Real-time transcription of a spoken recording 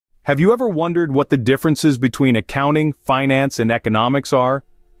Have you ever wondered what the differences between accounting, finance, and economics are?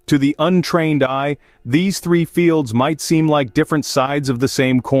 To the untrained eye, these three fields might seem like different sides of the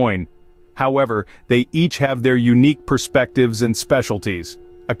same coin. However, they each have their unique perspectives and specialties.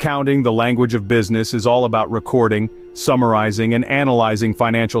 Accounting, the language of business, is all about recording, summarizing, and analyzing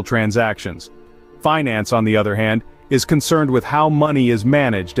financial transactions. Finance, on the other hand, is concerned with how money is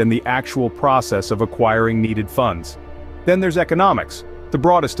managed and the actual process of acquiring needed funds. Then there's economics, the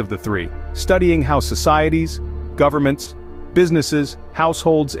broadest of the three, studying how societies, governments, businesses,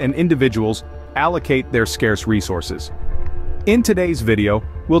 households, and individuals allocate their scarce resources. In today's video,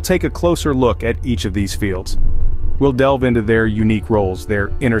 we'll take a closer look at each of these fields. We'll delve into their unique roles, their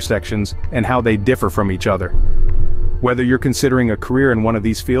intersections, and how they differ from each other. Whether you're considering a career in one of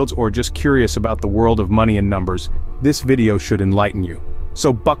these fields or just curious about the world of money and numbers, this video should enlighten you.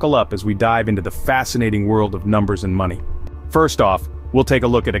 So buckle up as we dive into the fascinating world of numbers and money. First off, we'll take a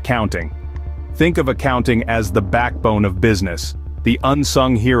look at accounting. Think of accounting as the backbone of business, the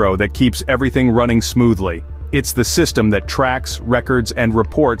unsung hero that keeps everything running smoothly. It's the system that tracks, records, and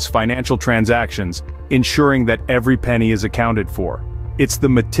reports financial transactions, ensuring that every penny is accounted for. It's the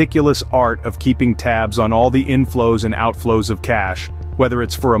meticulous art of keeping tabs on all the inflows and outflows of cash, whether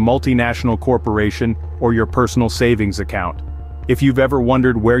it's for a multinational corporation or your personal savings account. If you've ever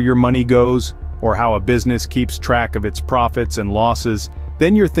wondered where your money goes, or how a business keeps track of its profits and losses,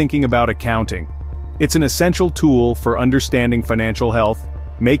 then you're thinking about accounting. It's an essential tool for understanding financial health,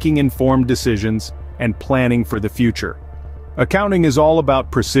 making informed decisions, and planning for the future. Accounting is all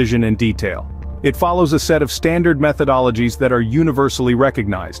about precision and detail. It follows a set of standard methodologies that are universally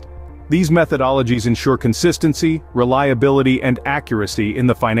recognized. These methodologies ensure consistency, reliability, and accuracy in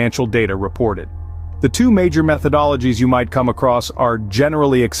the financial data reported. The two major methodologies you might come across are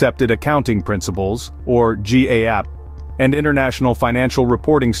Generally Accepted Accounting Principles, or GAAP, and International Financial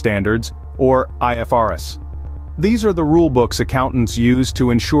Reporting Standards, or IFRS. These are the rulebooks accountants use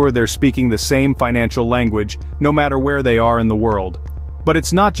to ensure they're speaking the same financial language, no matter where they are in the world. But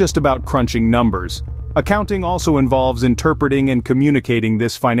it's not just about crunching numbers. Accounting also involves interpreting and communicating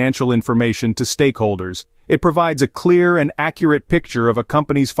this financial information to stakeholders. It provides a clear and accurate picture of a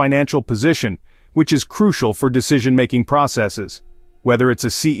company's financial position, which is crucial for decision-making processes. Whether it's a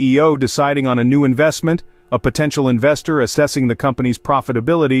CEO deciding on a new investment, a potential investor assessing the company's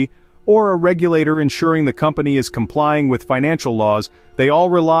profitability, or a regulator ensuring the company is complying with financial laws, they all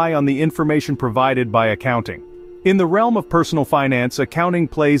rely on the information provided by accounting. In the realm of personal finance, accounting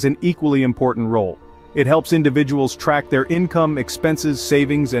plays an equally important role. It helps individuals track their income, expenses,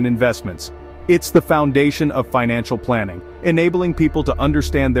 savings, and investments. It's the foundation of financial planning, enabling people to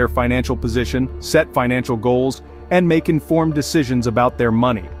understand their financial position, set financial goals, and make informed decisions about their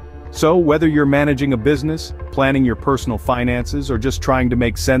money. So, whether you're managing a business, planning your personal finances, or just trying to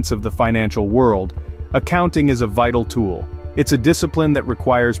make sense of the financial world, accounting is a vital tool. It's a discipline that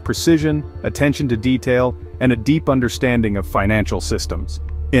requires precision, attention to detail, and a deep understanding of financial systems.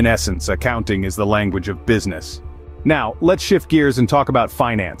 In essence, accounting is the language of business. Now, let's shift gears and talk about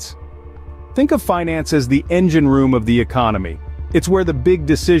finance. Think of finance as the engine room of the economy. It's where the big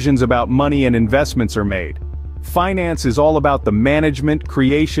decisions about money and investments are made. Finance is all about the management,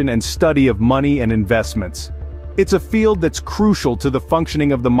 creation, and study of money and investments. It's a field that's crucial to the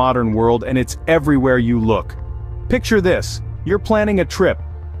functioning of the modern world, and it's everywhere you look. Picture this: you're planning a trip.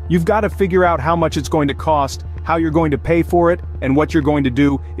 You've got to figure out how much it's going to cost, how you're going to pay for it, and what you're going to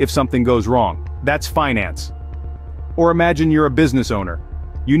do if something goes wrong. That's finance. Or imagine you're a business owner.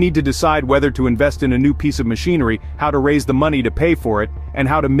 You need to decide whether to invest in a new piece of machinery, how to raise the money to pay for it, and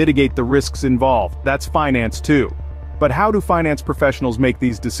how to mitigate the risks involved. That's finance too. But how do finance professionals make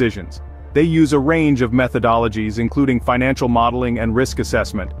these decisions? They use a range of methodologies, including financial modeling and risk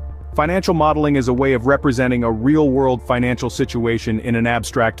assessment. Financial modeling is a way of representing a real-world financial situation in an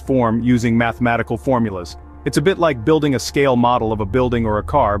abstract form using mathematical formulas. It's a bit like building a scale model of a building or a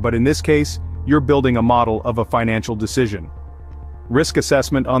car, but in this case, you're building a model of a financial decision. Risk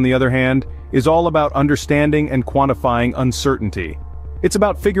assessment, on the other hand, is all about understanding and quantifying uncertainty. It's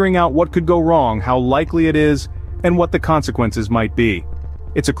about figuring out what could go wrong, how likely it is, and what the consequences might be.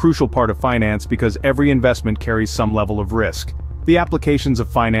 It's a crucial part of finance because every investment carries some level of risk. The applications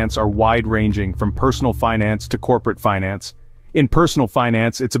of finance are wide-ranging, from personal finance to corporate finance. In personal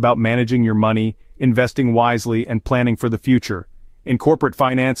finance, it's about managing your money, investing wisely, and planning for the future. In corporate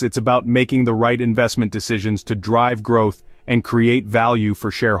finance, it's about making the right investment decisions to drive growth and create value for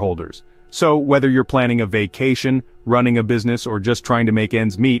shareholders. So, whether you're planning a vacation, running a business, or just trying to make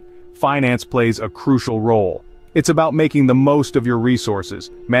ends meet, finance plays a crucial role. It's about making the most of your resources,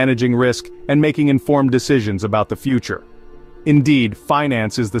 managing risk, and making informed decisions about the future. Indeed,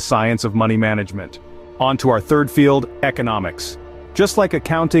 finance is the science of money management. On to our third field, economics. Just like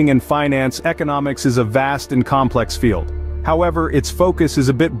accounting and finance, economics is a vast and complex field. However, its focus is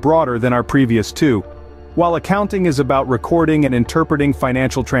a bit broader than our previous two. While accounting is about recording and interpreting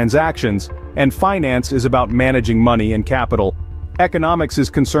financial transactions, and finance is about managing money and capital, economics is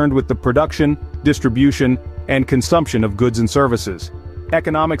concerned with the production, distribution, and consumption of goods and services.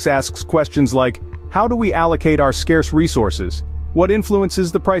 Economics asks questions like, how do we allocate our scarce resources? What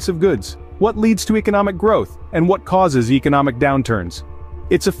influences the price of goods? What leads to economic growth? And what causes economic downturns?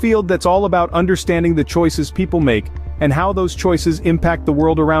 It's a field that's all about understanding the choices people make and how those choices impact the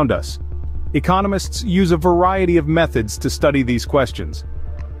world around us. Economists use a variety of methods to study these questions.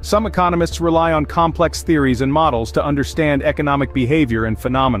 Some economists rely on complex theories and models to understand economic behavior and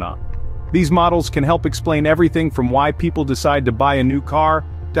phenomena. These models can help explain everything from why people decide to buy a new car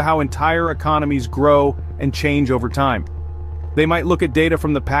to how entire economies grow and change over time. They might look at data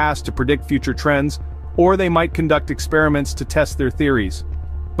from the past to predict future trends, or they might conduct experiments to test their theories.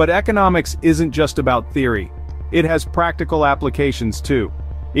 But economics isn't just about theory. It has practical applications too.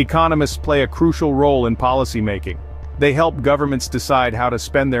 Economists play a crucial role in policymaking. They help governments decide how to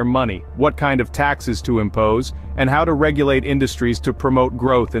spend their money, what kind of taxes to impose, and how to regulate industries to promote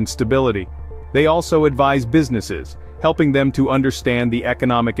growth and stability. They also advise businesses, helping them to understand the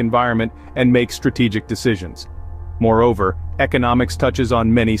economic environment and make strategic decisions. Moreover, economics touches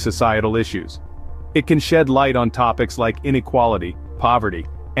on many societal issues. It can shed light on topics like inequality, poverty,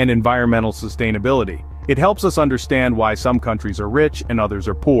 and environmental sustainability. It helps us understand why some countries are rich and others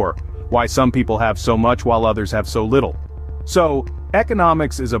are poor, why some people have so much while others have so little. So,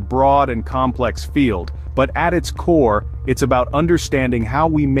 economics is a broad and complex field, but at its core, it's about understanding how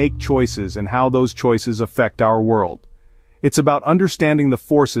we make choices and how those choices affect our world. It's about understanding the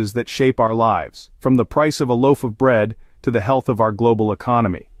forces that shape our lives, from the price of a loaf of bread to the health of our global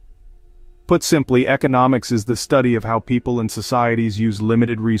economy. Put simply, economics is the study of how people and societies use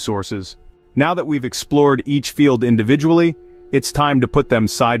limited resources. Now that we've explored each field individually, it's time to put them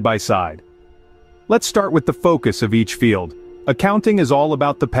side by side. Let's start with the focus of each field. Accounting is all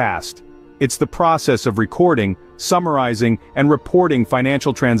about the past. It's the process of recording, summarizing, and reporting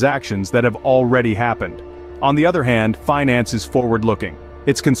financial transactions that have already happened. On the other hand, finance is forward-looking.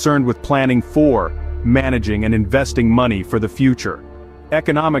 It's concerned with planning for, managing, and investing money for the future.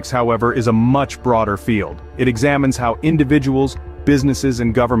 Economics, however, is a much broader field. It examines how individuals, businesses,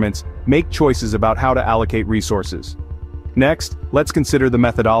 and governments make choices about how to allocate resources. Next, let's consider the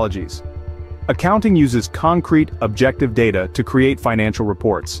methodologies. Accounting uses concrete, objective data to create financial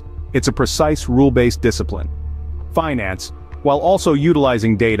reports. It's a precise, rule-based discipline. Finance, while also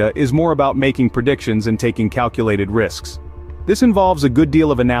utilizing data, is more about making predictions and taking calculated risks. This involves a good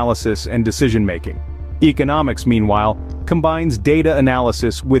deal of analysis and decision-making. Economics, meanwhile, combines data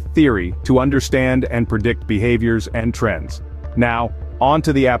analysis with theory to understand and predict behaviors and trends. Now, on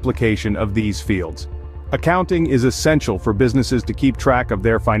to the application of these fields. Accounting is essential for businesses to keep track of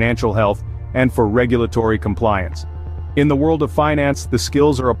their financial health and for regulatory compliance. In the world of finance, the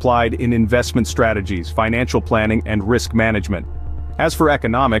skills are applied in investment strategies, financial planning, and risk management. As for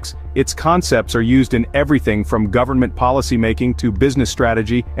economics, its concepts are used in everything from government policymaking to business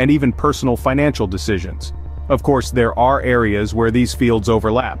strategy and even personal financial decisions. Of course, there are areas where these fields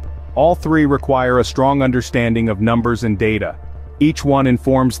overlap. All three require a strong understanding of numbers and data. Each one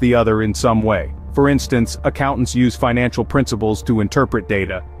informs the other in some way. For instance, accountants use financial principles to interpret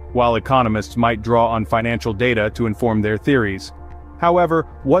data, while economists might draw on financial data to inform their theories. However,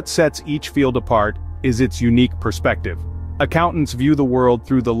 what sets each field apart is its unique perspective. Accountants view the world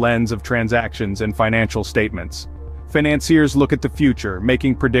through the lens of transactions and financial statements. Financiers look at the future,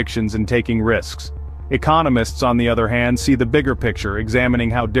 making predictions and taking risks. Economists, on the other hand, see the bigger picture, examining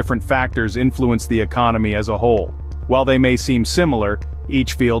how different factors influence the economy as a whole. While they may seem similar,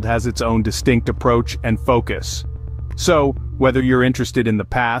 each field has its own distinct approach and focus. So, whether you're interested in the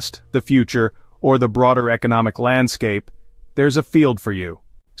past, the future, or the broader economic landscape, there's a field for you.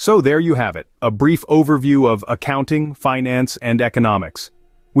 So there you have it, a brief overview of accounting, finance, and economics.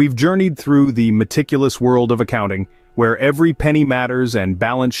 We've journeyed through the meticulous world of accounting, where every penny matters and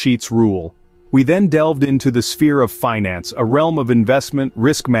balance sheets rule. We then delved into the sphere of finance, a realm of investment,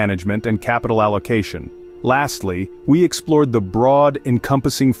 risk management, and capital allocation. Lastly, we explored the broad,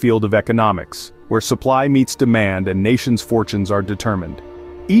 encompassing field of economics, where supply meets demand and nations' fortunes are determined.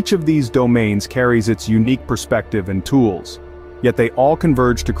 Each of these domains carries its unique perspective and tools, yet they all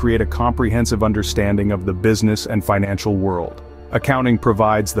converge to create a comprehensive understanding of the business and financial world. Accounting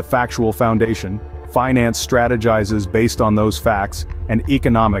provides the factual foundation, finance strategizes based on those facts, and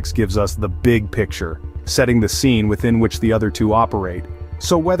economics gives us the big picture, setting the scene within which the other two operate.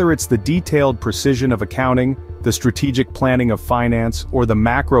 So whether it's the detailed precision of accounting, the strategic planning of finance, or the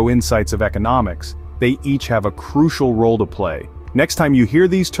macro insights of economics, they each have a crucial role to play. Next time you hear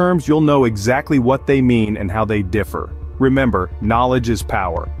these terms, you'll know exactly what they mean and how they differ. Remember, knowledge is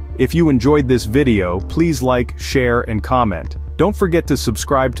power. If you enjoyed this video, please like, share, and comment. Don't forget to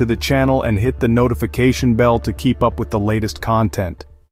subscribe to the channel and hit the notification bell to keep up with the latest content.